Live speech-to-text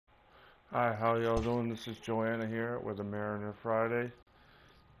Hi, how y'all doing? This is Joanna here with the Mariner Friday.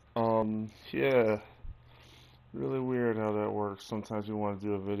 Yeah, really weird how that works. Sometimes you want to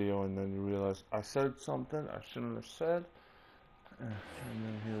do a video and then you realize I said something I shouldn't have said, and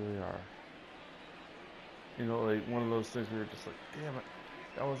then here we are. You know, like one of those things where you're just like, damn it,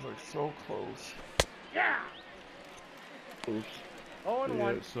 that was like so close. Yeah. Oops. 0-1.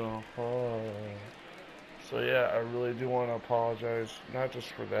 Yeah, so yeah, I really do want to apologize, not just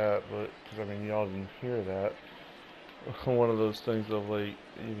for that, but because I mean y'all didn't hear that. One of those things of like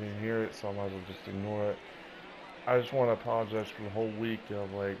you didn't hear it, so I might as well just ignore it. I just want to apologize for the whole week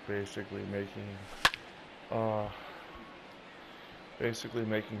of like uh, basically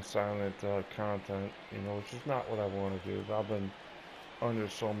making silent content, which is not what I want to do. I've been under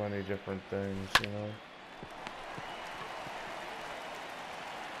so many different things.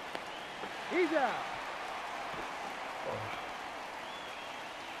 He's out.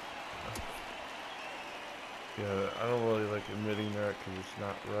 Yeah, I don't really like admitting that because it's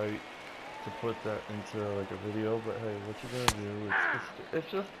not right to put that into like a video. But hey, what you gonna do? It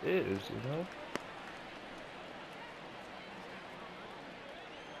just is.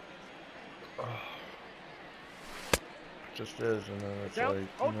 It just is, and then it's Count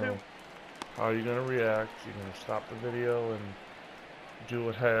like, 0-2. how are you gonna react? You're gonna stop the video and do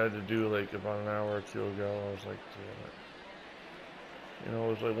what I had to do like about an hour or two ago. I was like, damn it. It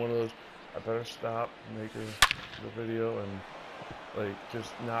was like one of those, I better stop making the video and like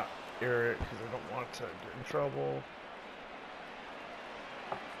just not air it because I don't want to get in trouble.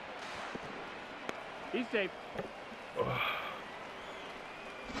 He's safe.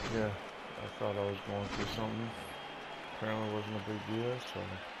 Yeah, I thought I was going through something. Apparently it wasn't a big deal, so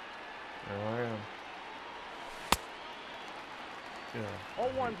there I am. Yeah.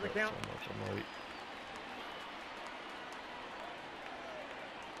 0-1's the count. So much. I'm late.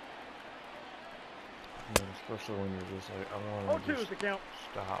 Yeah, especially when you're just like, I want to 0-2 is the count.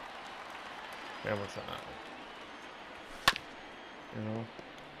 stop. Hammer time. You know?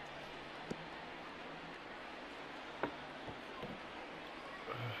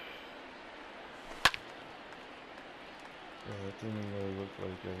 Yeah, it didn't really look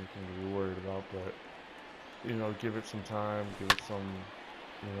like anything to be worried about, but, give it some time, give it some,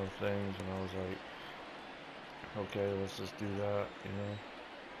 things, and I was like, okay, let's just do that,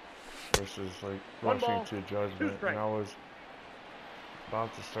 versus, like, rushing to judgment, and I was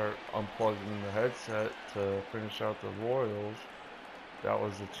about to start unplugging the headset to finish out the Royals. That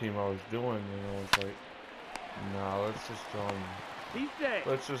was the team I was doing, and I was like, nah, let's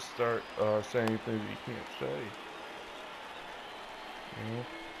just start saying things that you can't say.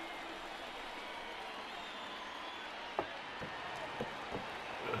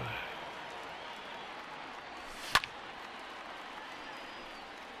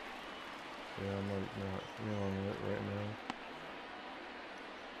 Yeah, I might not feeling it right now.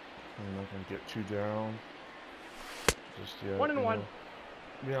 I'm not gonna get too down just yet. 1-1.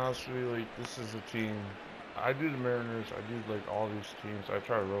 To be honest with you, like this is a team. I do the Mariners. I do like all these teams. I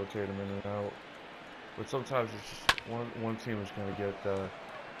try to rotate them in and out. But sometimes it's just one team is gonna get the,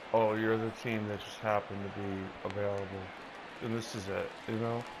 oh, you're the team that just happened to be available, and this is it.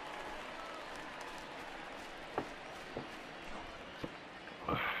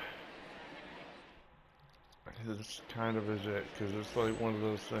 This kind of is it, because it's like one of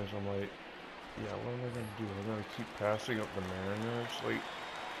those things. I'm like, yeah, what am I gonna do? I'm gonna keep passing up the Mariners. Like,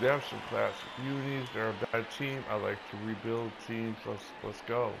 they have some classic unis. They're a bad team. I like to rebuild teams. Let's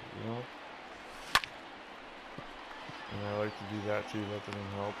go. And I like to do that too. That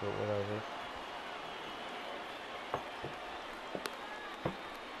didn't help, but whatever.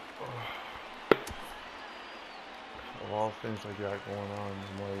 Of all things I got going on,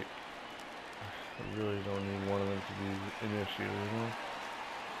 I'm like, I really don't need one of them to be an issue.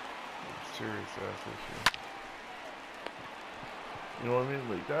 Serious ass issue. You know what I mean?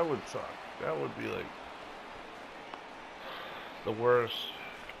 Like, that would suck. That would be like the worst.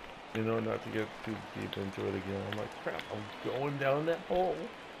 Not to get too deep into it again. I'm like, crap, I'm going down that hole.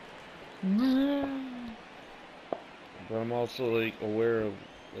 But I'm also like aware of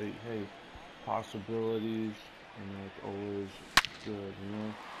like, hey, possibilities, and like always good,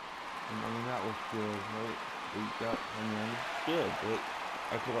 And I mean that was good, right? It's good, but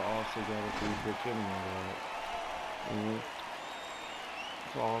I could have also got a pretty good inning out of that.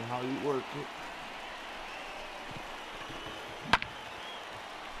 It's all on how you work it.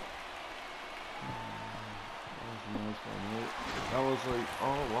 That was like,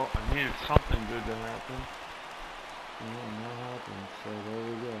 oh, well, I needed something good to happen. And that happened, so there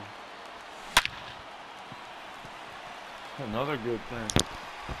we go. Another good thing.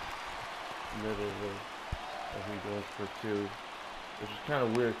 admittedly, and he goes for 2, which is kind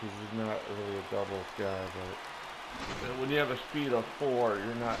of weird because he's not really a doubles guy, but when you have a speed of 4,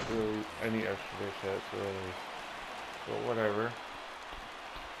 you're not really any extra base hits, really. But whatever.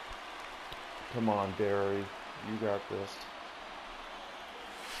 Come on, Derry. You got this.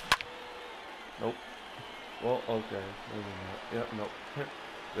 Nope. Well, okay. Maybe not. Yep, nope.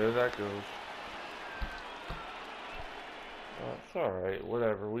 There that goes. It's alright.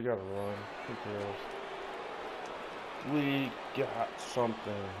 Whatever. We gotta run. Who cares? We got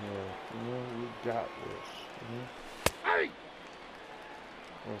something here. You know, we got this. You know? Hey!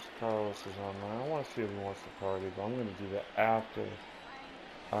 Once Carlos is online, I want to see if he wants to party, but I'm gonna do that after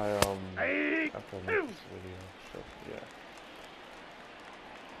after I make this video. So yeah.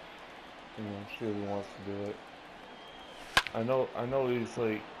 You know, see if he wants to do it. I know he's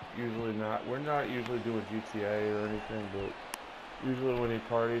like usually not. We're not usually doing GTA or anything, but usually when he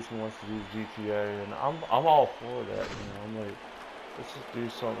parties, he wants to do GTA, and I'm all for that. You know, I'm like, let's just do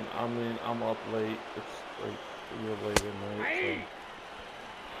something. I mean, I'm up late. It's like real late at night,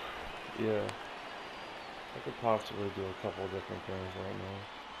 so yeah. I could possibly do a couple of different things right now.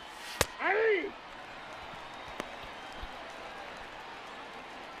 Hey!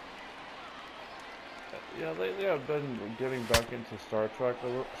 Yeah, lately I've been getting back into Star Trek a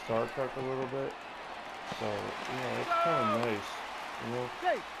little bit. So, yeah, it's kind of nice, you know?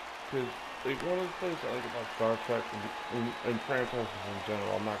 Because, like, one of the things I like about Star Trek and franchises in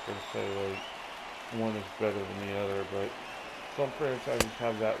general, I'm not going to say, like, one is better than the other, but some franchises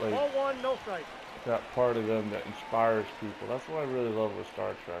have that, like, Ball 1, no strike. that part of them that inspires people. That's what I really love with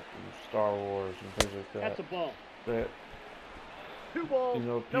Star Trek and Star Wars and things like that. That's a ball. That, 2 balls, you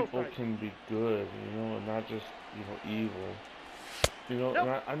know, no people strike. can be good, you know, and not just, you know, evil. You know, Nope.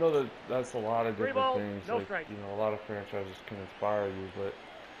 and I know that that's a lot of 3 different balls, things. no Like, strike. you know, a lot of franchises can inspire you, but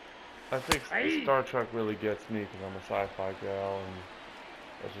I think Hey! Star Trek really gets me because I'm a sci-fi gal, and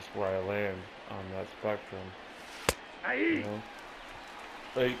that's just where I land on that spectrum. Hey! You know,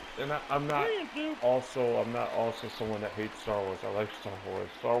 like, and I'm not 3 and 2. I'm not also someone that hates Star Wars. I like Star Wars.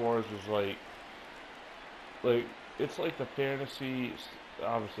 Star Wars is like it's like the fantasy.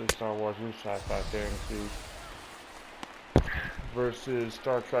 Obviously, Star Wars is sci-fi fantasy versus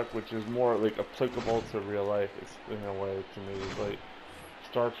Star Trek, which is more like applicable to real life. It's, in a way, to me, it's like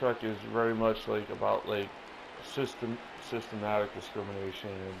Star Trek is very much like about like systematic discrimination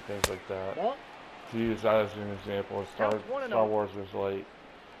and things like that. Ball. To use that as an example, Star Wars is like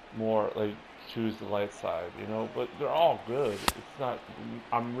more like choose the light side, you know. But they're all good. It's not.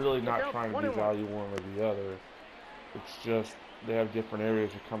 I'm really not trying to devalue one or the other. It's just they have different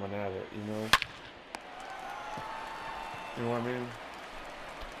areas of coming at it, you know. You know what I mean?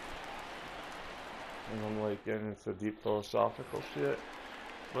 And I'm like getting into deep philosophical shit,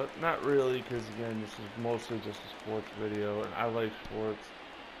 but not really, because again, this is mostly just a sports video, and I like sports.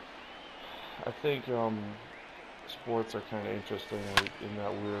 I think sports are kind of interesting, like in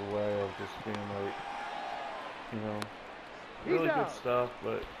that weird way of just being like, you know, really good stuff,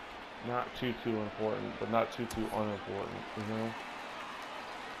 but not too important, but not too unimportant, you know.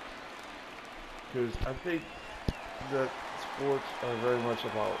 Because I think that sports are very much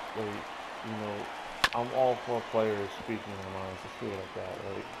about, like, you know, I'm all for players speaking their minds. Let's do it like that,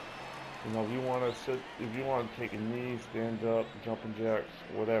 right? You know, if you want to take a knee, stand up, jumping jacks,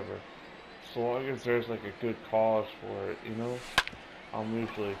 whatever. So long as there's like a good cause for it, you know, I'm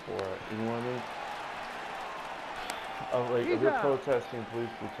usually for it. You know what I mean? Like, if you're protesting police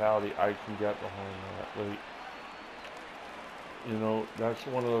brutality, I can get behind that. Like, you know, that's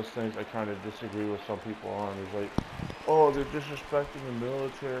one of those things I kind of disagree with some people on. Is like, oh, they're disrespecting the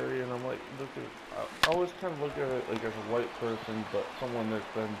military, and I'm like, look at, I always kind of look at it like as a white person, but someone that's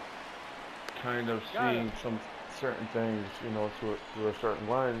been kind of seeing some certain things, you know, through a certain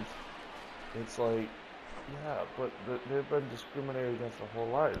lens. It's like, yeah, but they've been discriminated against their whole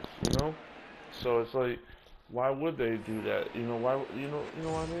lives, you know. So it's like, why would they do that? You know, why? You know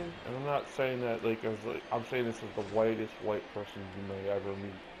what I mean? And I'm not saying that like as like I'm saying this is the whitest white person you may ever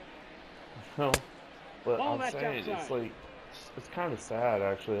meet. You know, but I'm saying it's like it's kind of sad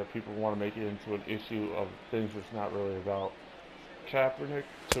actually that people want to make it into an issue of things it's not really about. Kaepernick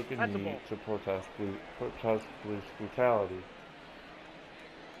took a knee to protest police brutality.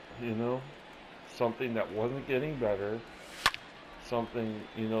 You know, something that wasn't getting better. Something,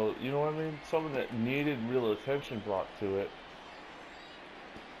 you know what I mean? Something that needed real attention brought to it.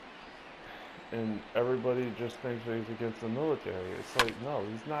 And everybody just thinks that he's against the military. It's like, no,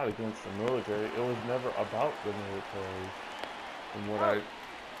 he's not against the military. It was never about the military.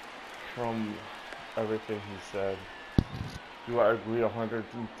 From everything he said. Do I agree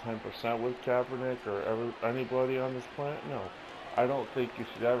 110% with Kaepernick or anybody on this planet? No. I don't think you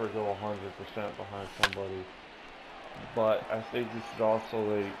should ever go 100% behind somebody. But I think you should also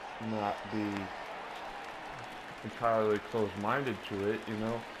like not be entirely closed-minded to it, you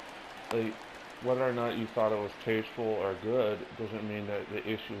know? Like, whether or not you thought it was tasteful or good doesn't mean that the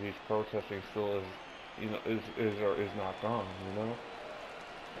issue he's protesting still is, you know, is or is not gone, you know?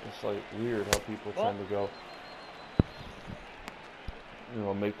 It's like weird how people Well, tend to go, you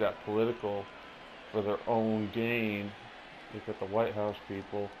know, make that political for their own gain. Look at the White House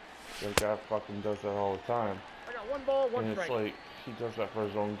people, like that fucking does that all the time. I got 1 ball, 1 And it's strike. like, he does that for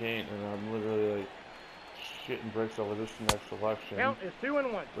his own gain, and I'm literally like, shitting bricks over this next election. Count is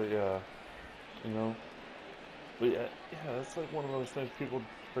 2-1. But yeah, you know? But yeah, that's like one of those things people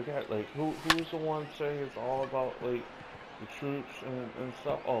forget. Like, who's the one saying it's all about, like, the troops and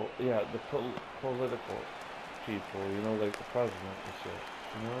stuff? Oh, yeah, the political people, you know, like the president and shit,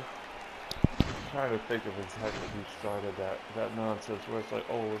 you know? I'm trying to think of exactly who started that nonsense where it's like,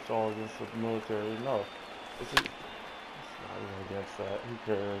 oh, it's all against the military. No, it's not even against that. Who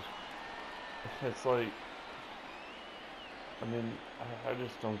cares? It's like, I mean, I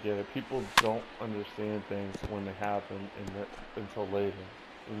just don't get it. People don't understand things when they happen until later,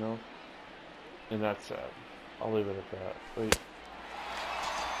 you know? And that's sad. I'll leave it at that. Like,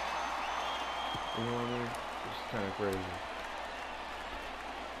 you know what I mean? It's kind of crazy.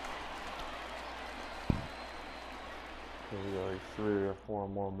 Maybe like 3 or 4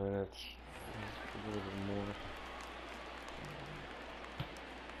 more minutes. A little bit more.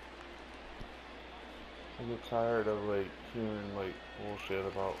 I get tired of like hearing like bullshit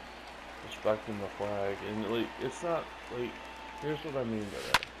about respecting the flag and like it's not like here's what I mean by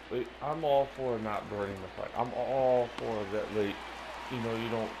that. Like I'm all for not burning the flag. I'm all for that like you know you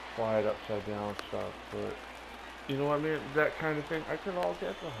don't fly it upside down stuff, but you know what I mean? That kind of thing I can all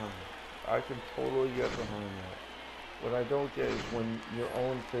get behind. I can totally get behind that. What I don't get is when your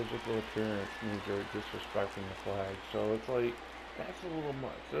own physical appearance means you're disrespecting the flag. So it's like, that's a little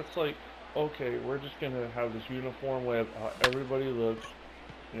much. That's like, okay, we're just going to have this uniform way of how everybody looks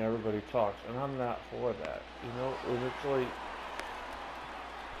and everybody talks. And I'm not for that, you know? And it's like,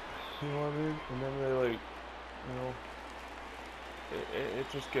 you know what I mean? And then they like, you know, it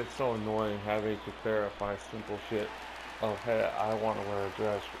just gets so annoying having to clarify simple shit of, hey, I want to wear a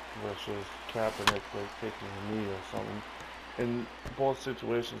dress versus Kaepernick like taking a knee or something. In both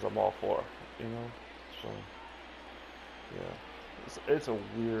situations, I'm all for, you know? So, yeah. It's a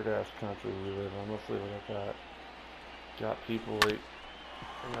weird ass country we live in. Let's leave it at that. Got people like,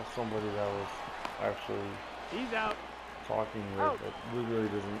 I got somebody that was actually He's out. talking with Out. that literally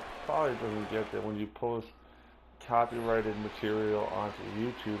probably doesn't get that when you post copyrighted material onto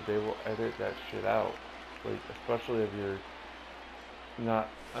YouTube, they will edit that shit out. Like, especially if you're not,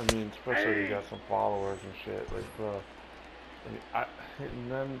 I mean, especially if you got some followers and shit, like, bro. Like,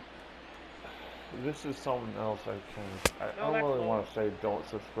 and then, this is something else I No, don't that's really low. want to say don't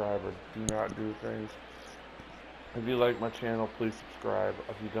subscribe or do not do things. If you like my channel, please subscribe.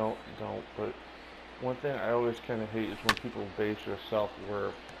 If you don't, don't. But one thing I always kind of hate is when people base your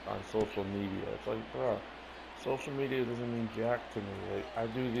self-worth on social media. It's like, bro, social media doesn't mean jack to me. Like, I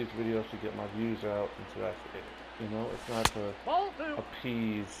do these videos to get my views out, and so that's it. You know, it's not to Ball 2.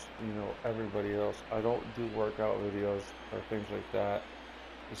 appease, you know, everybody else. I don't do workout videos or things like that.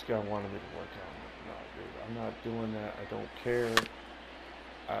 This guy wanted me to work out. I'm like, no, dude, I'm not doing that. I don't care.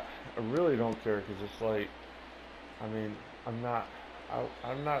 I really don't care because it's like, I mean, I'm not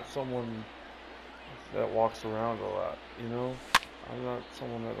someone that walks around a lot, you know? I'm not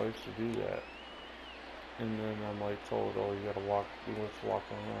someone that likes to do that. And then I'm like told, oh, you gotta walk, let's walk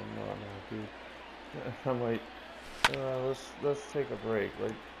around. No, dude. I'm like, let's take a break.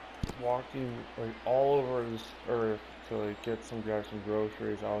 Like, walking, like, all over this earth to, like, get some guy some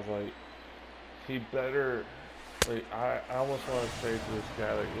groceries, I was like, he better, like, I almost want to say to this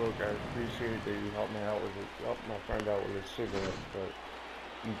guy, like, look, I appreciate that you helped me out with it, helped my friend out with his cigarettes, but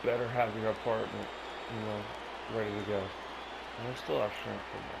you better have your apartment, you know, ready to go. And I still have shrimp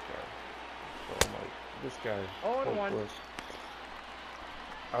in my car. So I'm like, this guy's 0-1. hopeless.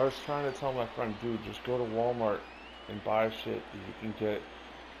 I was trying to tell my friend, dude, just go to Walmart and buy shit that you can get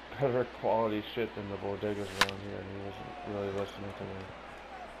better quality shit than the bodegas around here, and he wasn't really listening to me.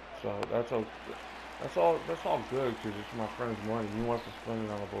 So that's all good because it's my friend's money. He wants to spend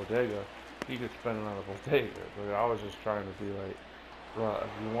it on a bodega, he could spend it on a bodega. But I was just trying to be like, bro,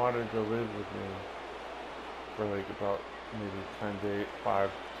 if you wanted to live with me for like about maybe 10 days,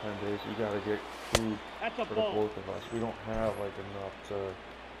 5, 10 days, you gotta get food That's a for the ball. both of us. We don't have like enough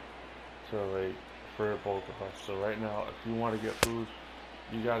to like for both of us. So right now, if you want to get food,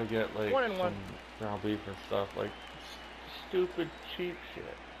 you got to get like 1-1. some ground beef and stuff, like stupid cheap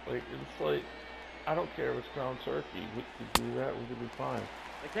shit. Like it's like I don't care if it's ground turkey. We could do that. We could be fine.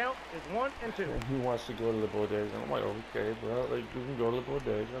 The count is 1-2. And he wants to go to the bodega. I'm like, okay, bro. Like we can go to the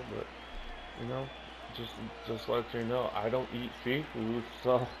bodega, but you know, just let you know, I don't eat seafood,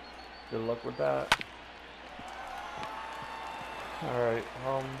 so good luck with that. All right.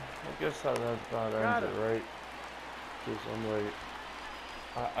 I guess that about ends it, right? Because I'm like,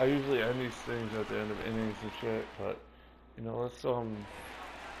 I usually end these things at the end of innings and shit, but you know, let's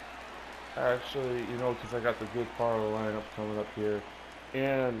actually, you know, because I got the good part of the lineup coming up here,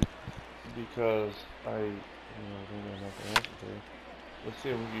 and because I, you know, don't have nothing else to do. Let's see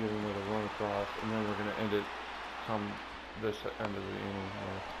if we can get another run across, and then we're gonna end it come this end of the inning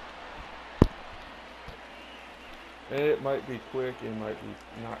here. It might be quick, it might be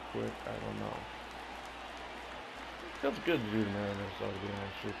not quick, I don't know. Feels good to do the Mariners, though, to be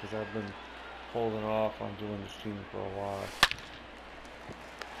honest with you, because I've been holding off on doing this team for a while.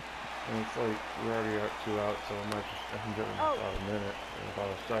 And it's like, we're already at 2 outs, so I might just end it in about a minute, or about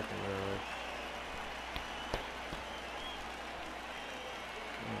a second, really.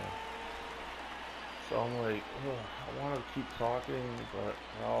 Yeah. So I'm like, ugh, I want to keep talking, but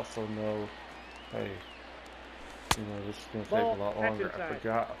I also know, hey, you know, this is going to take a lot longer. I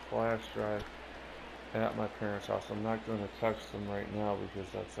forgot a flash drive at my parents' house. I'm not going to text them right now because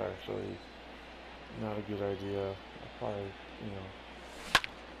that's actually not a good idea. I'll probably, you know,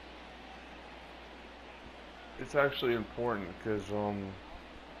 it's actually important because I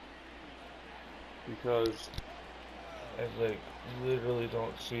like literally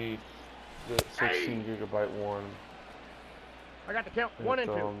don't see the 16 gigabyte one. I got the count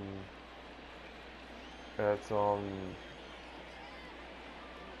 1-2. That's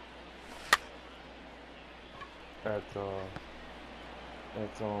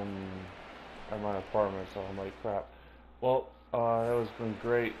at my apartment, so I'm like, crap. Well, that has been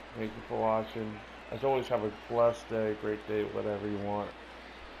great. Thank you for watching. As always, have a blessed day, great day, whatever you want.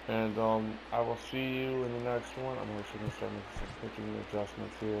 And I will see you in the next one. I'm actually gonna start making some pitching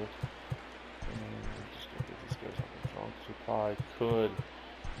adjustments here. And I'm just gonna get these guys on the phone, so probably could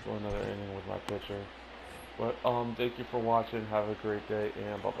go another inning with my pitcher. But thank you for watching. Have a great day,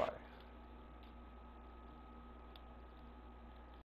 and bye bye.